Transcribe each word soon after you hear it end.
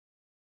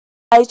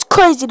It's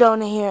Crazy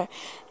Donut here,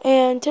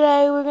 and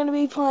today we're going to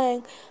be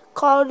playing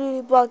Call of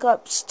Duty Black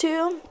Ops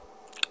 2.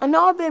 I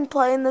know I've been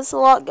playing this a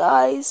lot,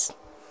 guys,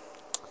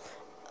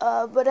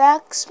 but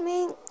ask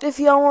me if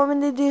y'all want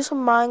me to do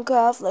some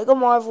Minecraft, Lego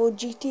Marvel,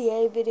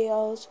 GTA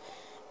videos,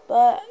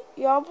 but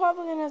y'all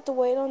probably going to have to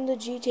wait on the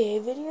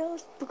GTA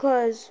videos,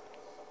 because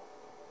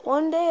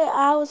one day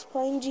I was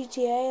playing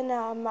GTA, and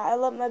I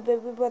let my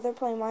baby brother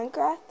play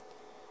Minecraft,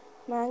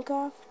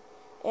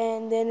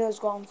 and then it was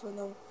gone for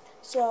them,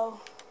 so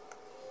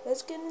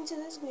let's get into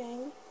this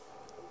game.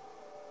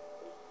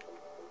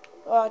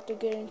 I have to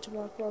get into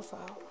my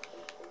profile.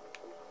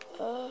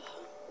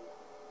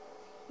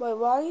 Wait,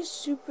 why is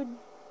Super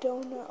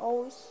Donut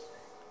always...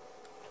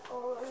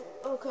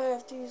 okay, I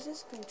have to use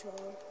this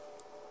controller.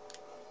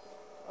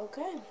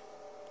 Okay.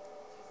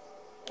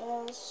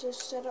 Let's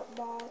just set up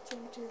bots.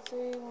 1, 2, 3,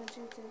 1,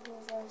 2, 3,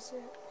 4, 5, 6.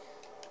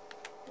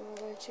 And we're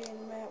gonna change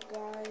the map,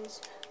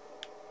 guys.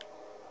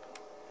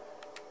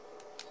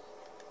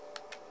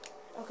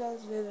 Okay,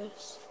 let's do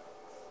this.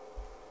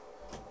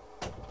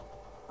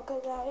 Okay,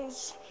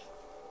 guys.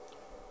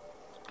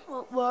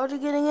 Well, we're already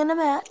getting in a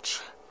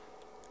match.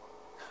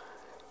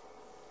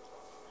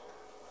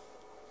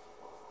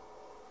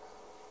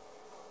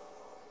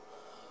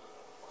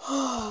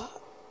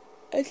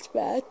 It's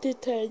about to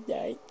turn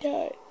night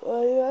time.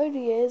 Well, it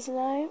already is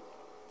night.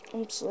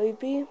 I'm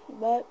sleepy,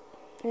 but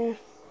yeah.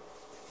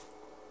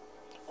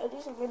 I'll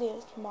do some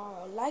videos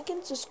tomorrow. Like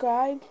and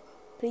subscribe,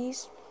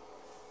 please.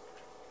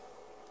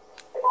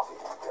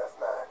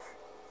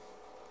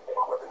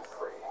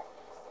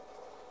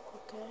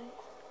 Okay.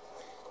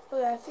 Oh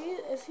yeah,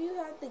 if you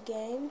have the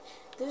game,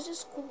 there's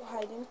this cool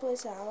hiding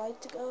place that I like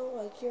to go.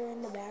 Like here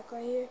in the back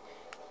right here,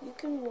 you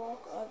can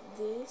walk up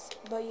this,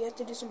 but you have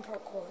to do some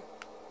parkour.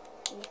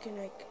 You can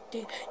like,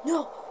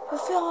 no, I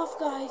fell off,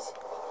 guys.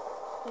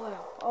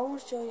 Wow, I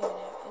won't show you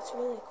that. It's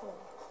really cool.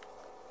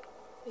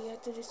 But you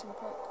have to do some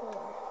parkour.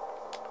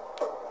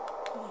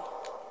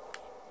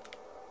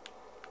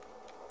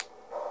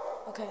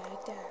 Okay,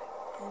 like that.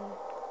 And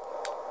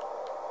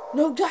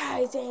no,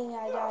 guys, dang,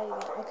 I died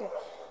again. Okay,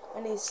 I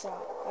need to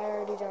stop. I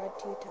already died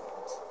 2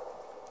 times.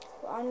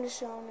 Well, I'm just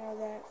showing you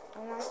that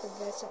I'm not the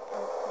best at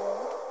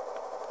parkour.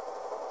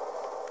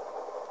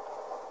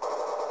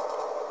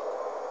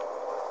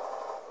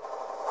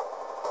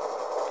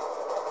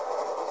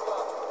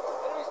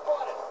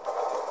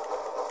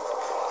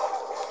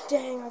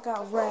 Dang, I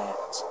got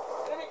wrapped.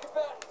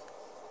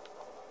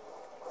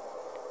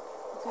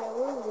 Okay,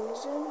 we're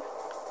losing.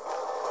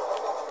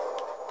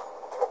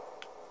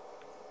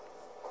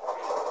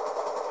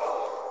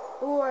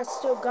 Ooh, I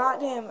still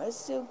got him. I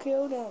still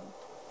killed him.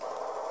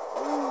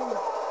 Ooh.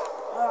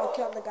 Oh, I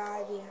killed the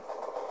guy. Yeah.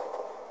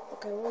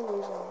 Okay, we're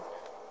losing.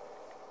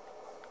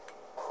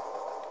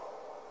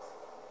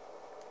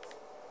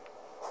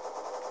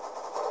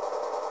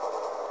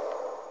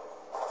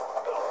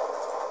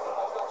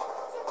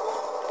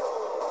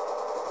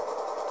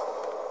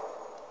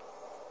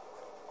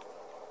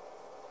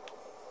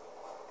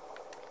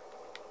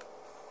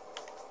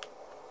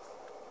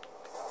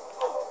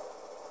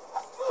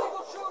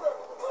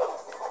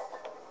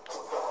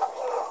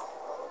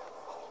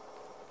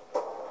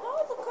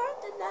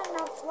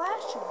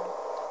 Flashing.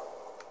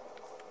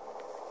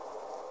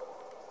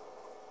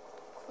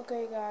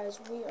 Okay, guys,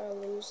 we are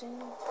losing,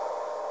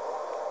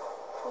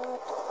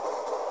 but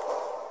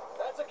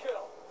that's a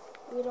kill.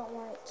 We don't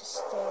want it to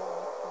stay like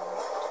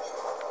that.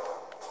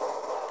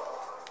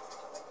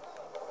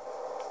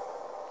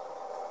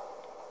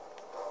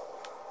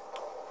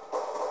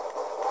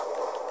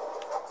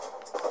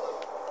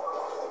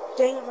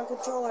 Dang it, my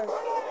controller.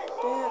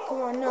 Dang it,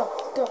 come on, no,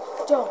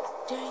 don't.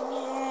 Dang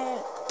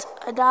it,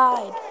 I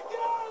died.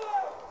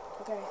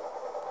 Okay.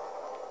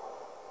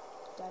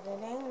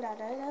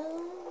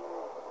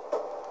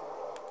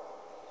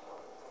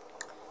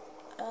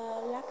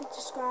 Like and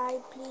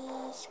subscribe,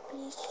 please.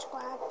 Please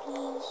subscribe,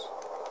 please.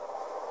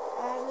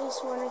 I at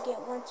least want to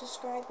get 1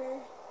 subscriber.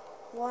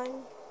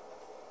 1.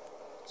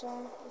 It's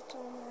on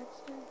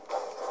accident.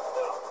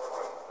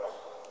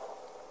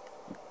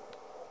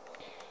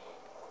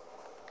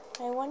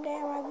 And one day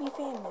I might be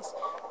famous.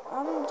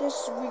 I'm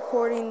just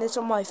recording this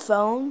on my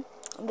phone.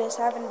 I'm just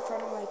having it in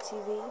front of my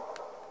TV.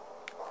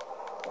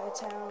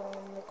 That's how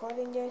I'm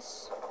recording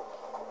this,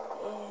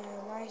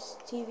 and my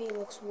TV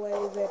looks way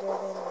better than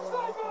the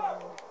one I'm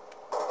playing.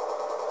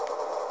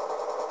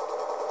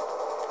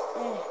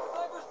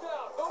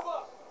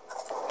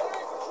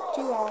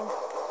 Too long.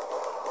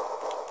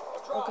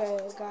 Okay, a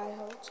guy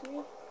helps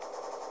me.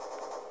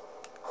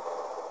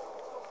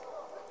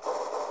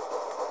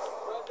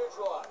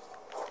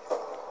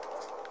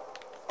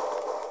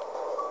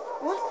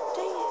 What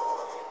the?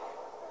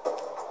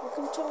 The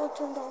controller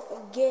turned off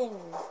again.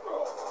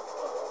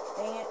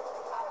 Dang it.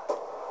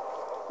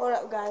 Hold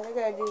up, guys. I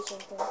gotta do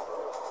something.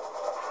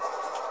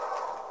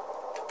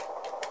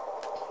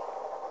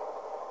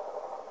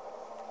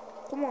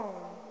 Come on.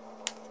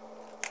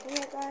 Dang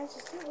it, guys.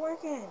 It's not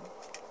working.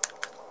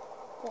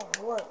 Come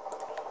on, work.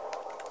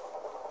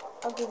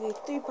 I'll give you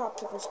 3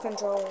 popsicles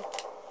controller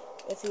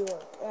if you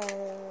work.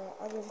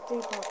 I'll give you 3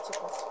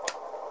 popsicles.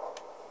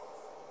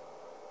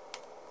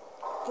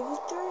 Give you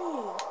 3.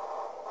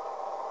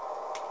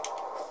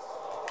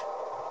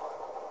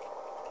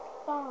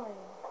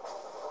 Fine.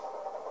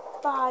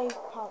 5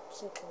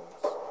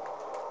 popsicles.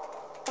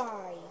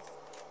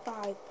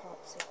 5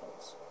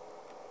 popsicles.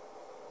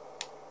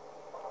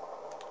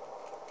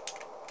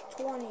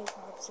 20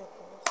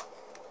 popsicles.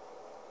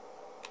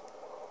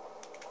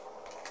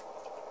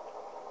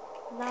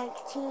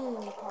 19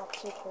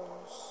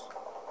 popsicles.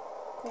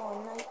 Come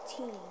on,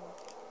 19.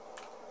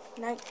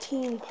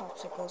 19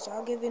 popsicles.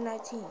 I'll give you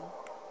 19.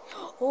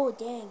 Oh,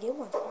 dang, it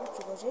wants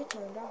popsicles. It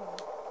turned on.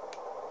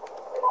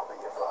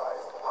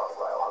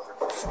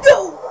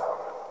 No!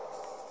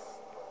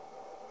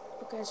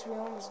 Okay, so we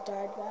almost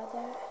died by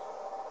that.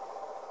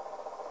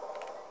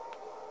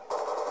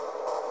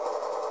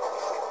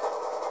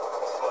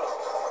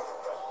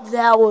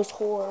 That was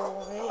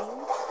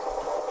horrible.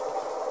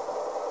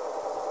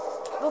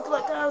 Looked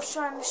like I was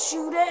trying to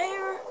shoot at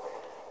her.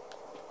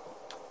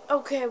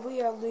 Okay,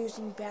 we are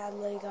losing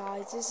badly,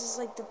 guys. This is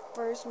like the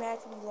first match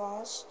we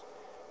lost.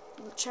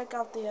 Check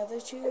out the other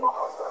 2.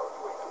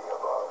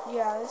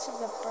 Yeah, this is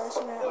the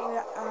first match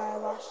I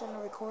lost on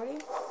the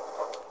recording.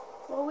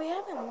 Well, we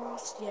haven't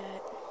lost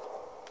yet.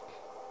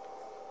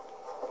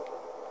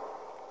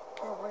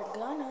 But we're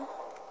gonna.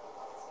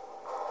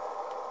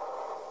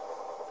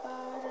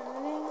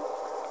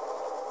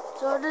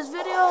 So this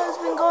video has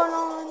been going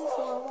on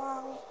for a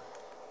while.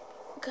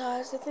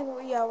 Guys, I think,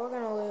 we're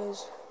gonna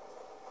lose.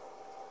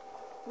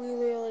 We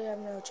literally have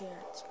no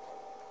chance.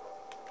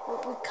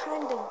 What we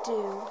kind of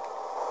do,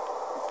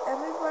 if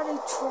everybody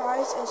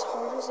tries as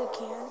hard as they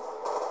can,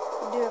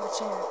 we do have a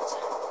chance.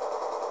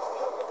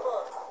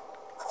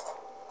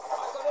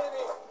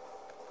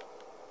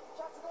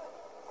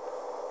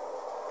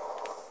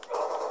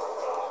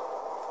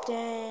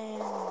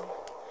 Dang.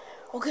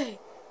 Okay,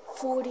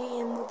 40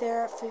 and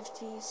they're at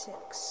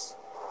 56.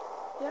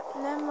 Yep,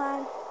 never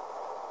mind.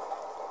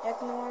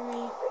 Ignore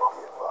me.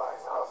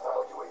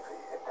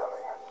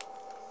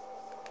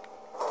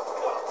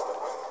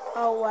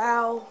 Oh,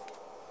 wow.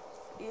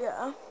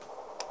 Yeah.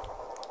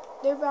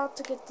 They're about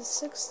to get to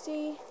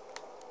 60.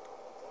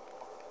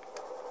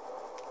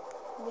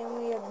 Then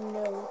we have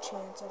no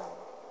chance at all.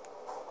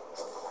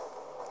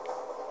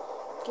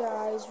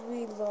 Guys,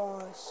 we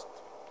lost.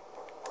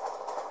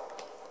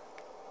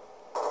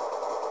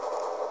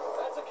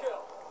 That's a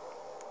kill.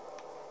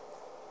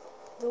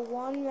 The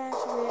one match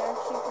we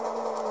actually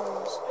finally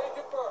lose. Can't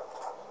confirm.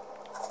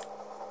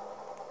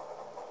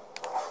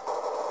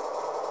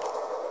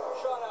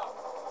 Shot out.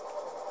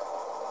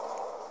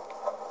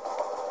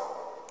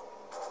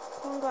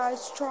 Come on,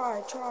 guys,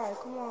 try,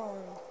 come on.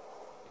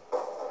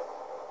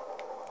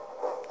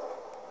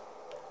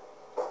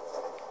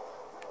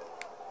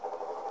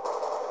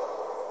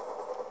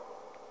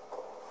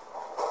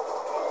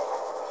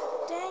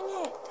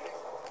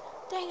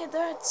 Dang it,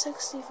 they're at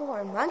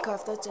 64. In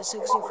Minecraft, that's a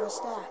 64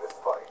 stack.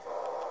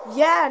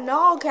 Yeah,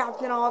 no,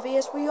 Captain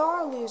Obvious, we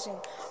are losing.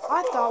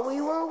 I thought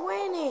we were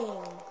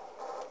winning.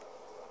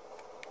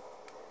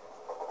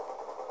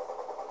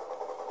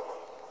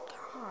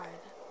 God.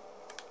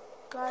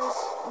 Guys,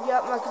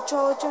 yep, my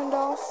controller turned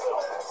off.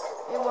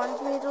 It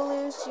wants me to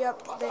lose.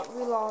 Yep,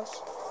 we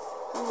lost.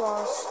 We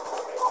lost.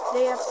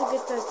 They have to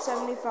get to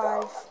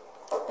 75,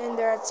 and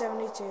they're at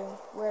 72.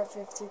 We're at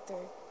 53.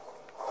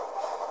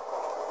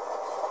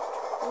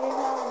 We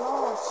have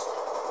lost.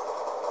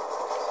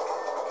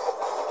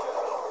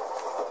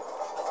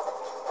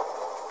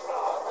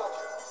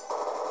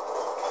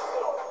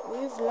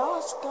 We've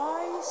lost,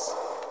 guys.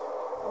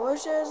 I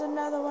wish there was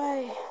another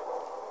way.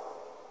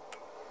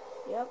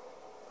 Yep.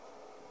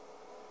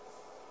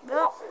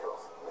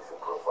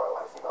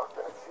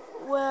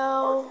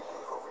 Well,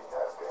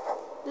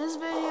 this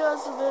video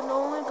has been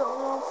only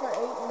going on for 8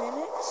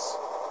 minutes.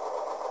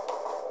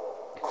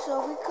 So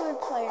we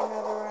could play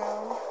another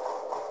round.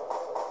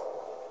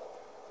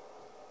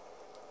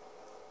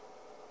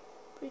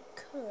 We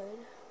could.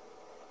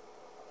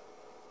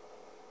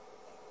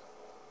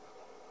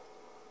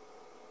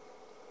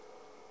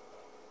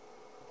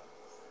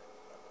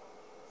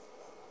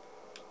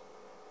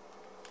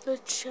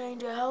 Let's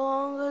change it. How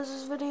long is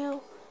this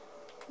video?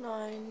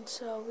 9.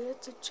 So we have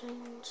to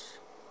change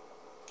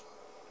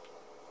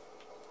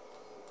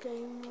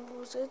game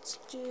rules. Let's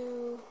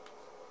do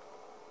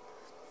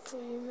 3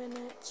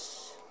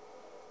 minutes.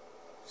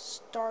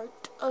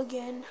 Start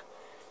again.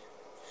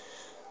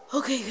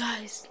 Okay,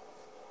 guys.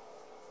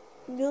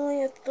 We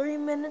only have 3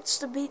 minutes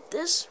to beat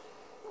this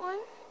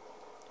one.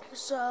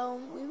 So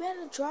we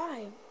better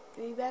try.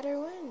 We better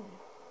win.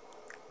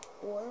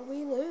 Or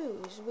we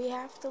lose. We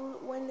have to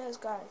win this,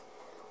 guys.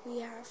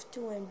 We have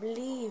to win.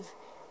 Believe.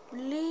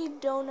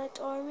 Believe, Donut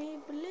Army.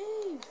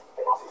 Believe.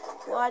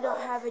 Well, I don't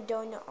have a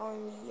Donut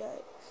Army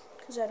yet.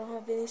 Because I don't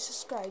have any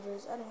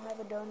subscribers. I don't have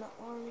a Donut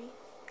Army.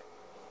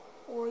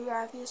 Or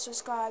if you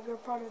subscribe, you're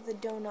part of the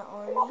Donut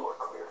Army.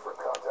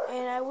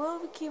 And I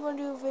will keep on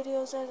doing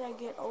videos as I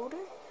get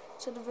older.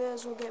 So the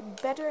videos will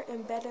get better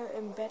and better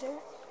and better.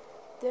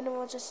 Then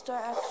once I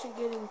start actually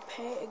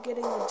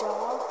getting a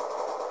job,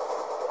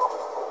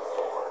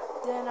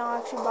 then I'll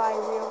actually buy a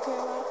real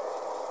camera.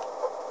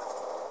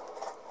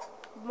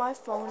 My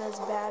phone has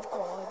bad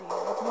quality.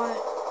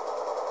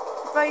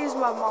 If I use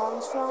my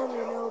mom's phone,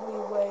 then it'll be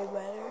way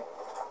better.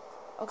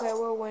 Okay,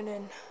 we're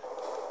winning.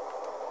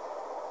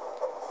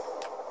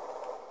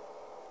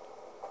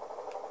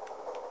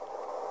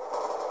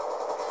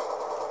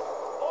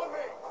 On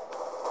me.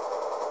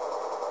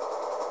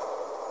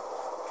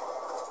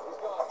 He's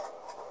gone.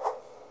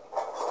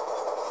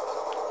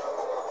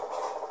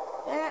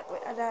 Dang it,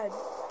 wait, I died.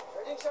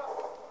 Taking shot.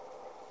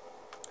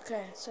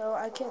 Okay, so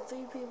I killed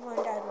 3 people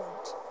and died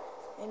once.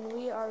 And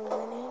we are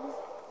winning.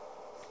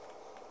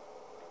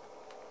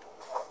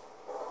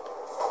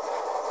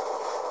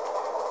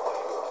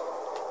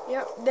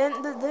 Yep,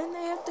 then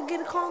they have to get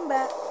a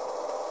combat.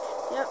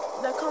 Yep,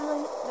 they're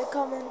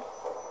coming.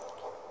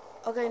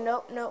 Okay,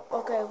 nope,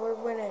 okay, we're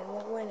winning.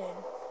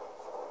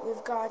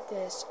 We've got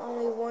this.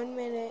 Only 1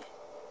 minute,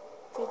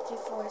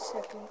 54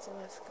 seconds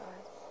left,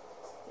 guys.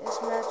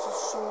 This match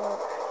is short.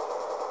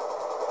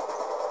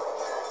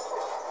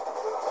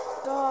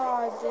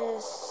 God,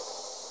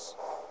 this.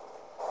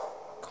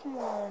 Come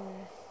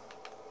on.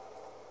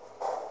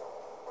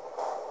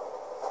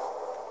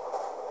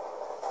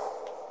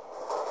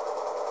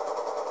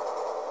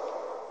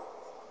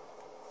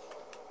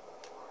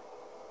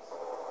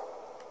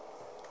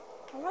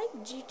 I like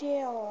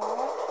GTA a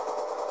lot,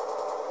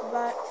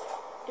 but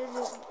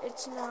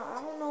it's not,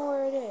 I don't know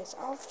where it is.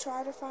 I'll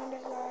try to find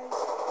it, guys.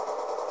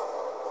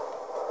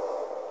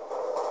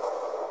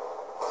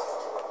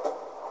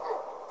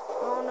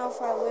 I don't know if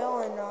I will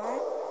or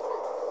not.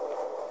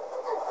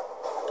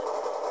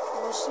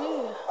 We'll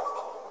see.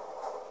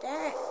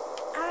 Dang it.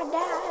 I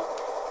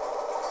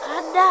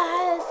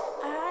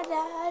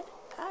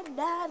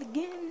died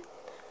again.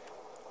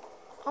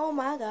 Oh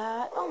my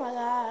god,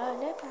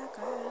 if I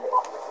cried.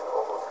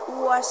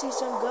 Ooh, I see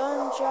some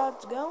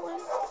gunshots going.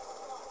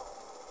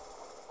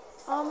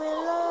 I'm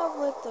in love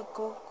with the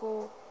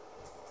cocoa.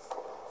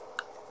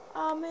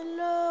 I'm in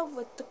love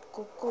with the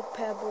cocoa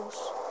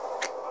pebbles.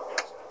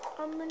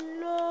 I'm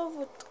in love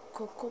with the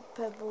cocoa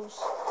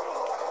pebbles.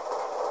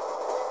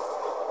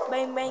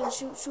 Bang bang,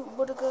 shoot shoot,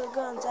 with a good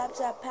gun, zap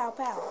zap, pow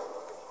pow.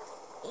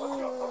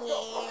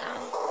 Yeah.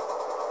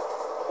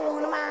 Who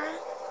am I?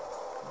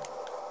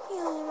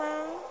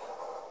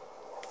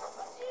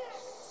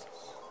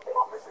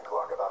 Mission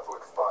clock about to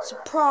expire.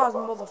 Surprise,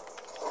 motherfucker.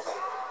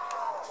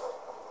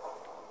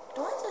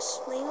 Don't have to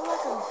scream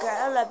like a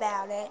girl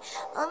about it.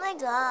 Oh my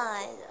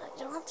god.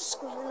 You don't have to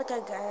scream like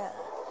a girl.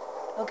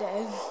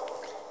 Okay.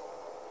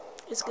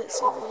 Let's get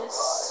serious.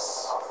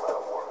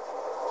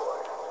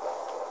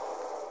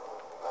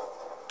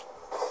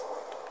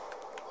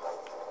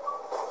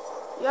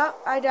 Yup,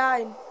 I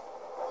died.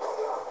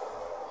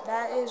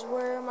 That is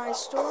where my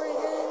story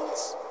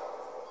ends.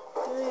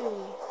 3,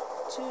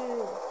 2,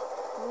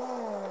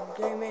 1.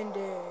 Game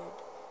ended.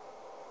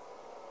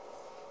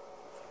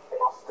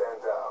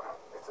 Stand down.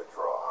 It's a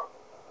draw.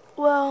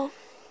 Well.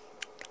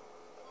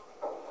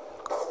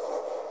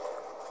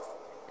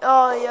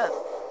 Oh yeah.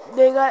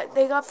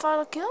 They got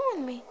final kill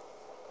on me.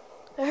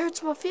 That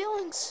hurts my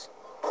feelings.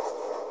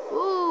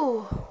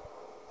 Ooh.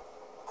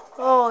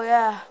 Oh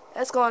yeah.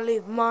 That's gonna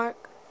leave a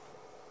mark.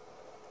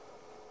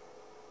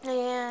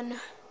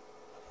 And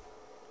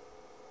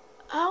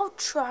I'll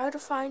try to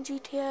find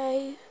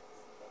GTA.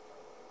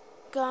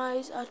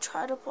 Guys, I'll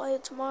try to play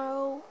it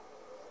tomorrow.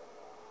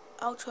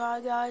 I'll try,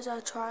 guys.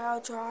 I'll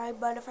try.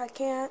 But if I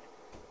can't,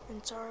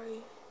 I'm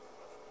sorry.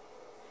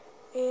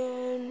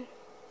 And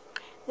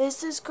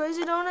this is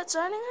Crazy Donut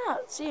signing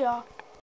out. See y'all.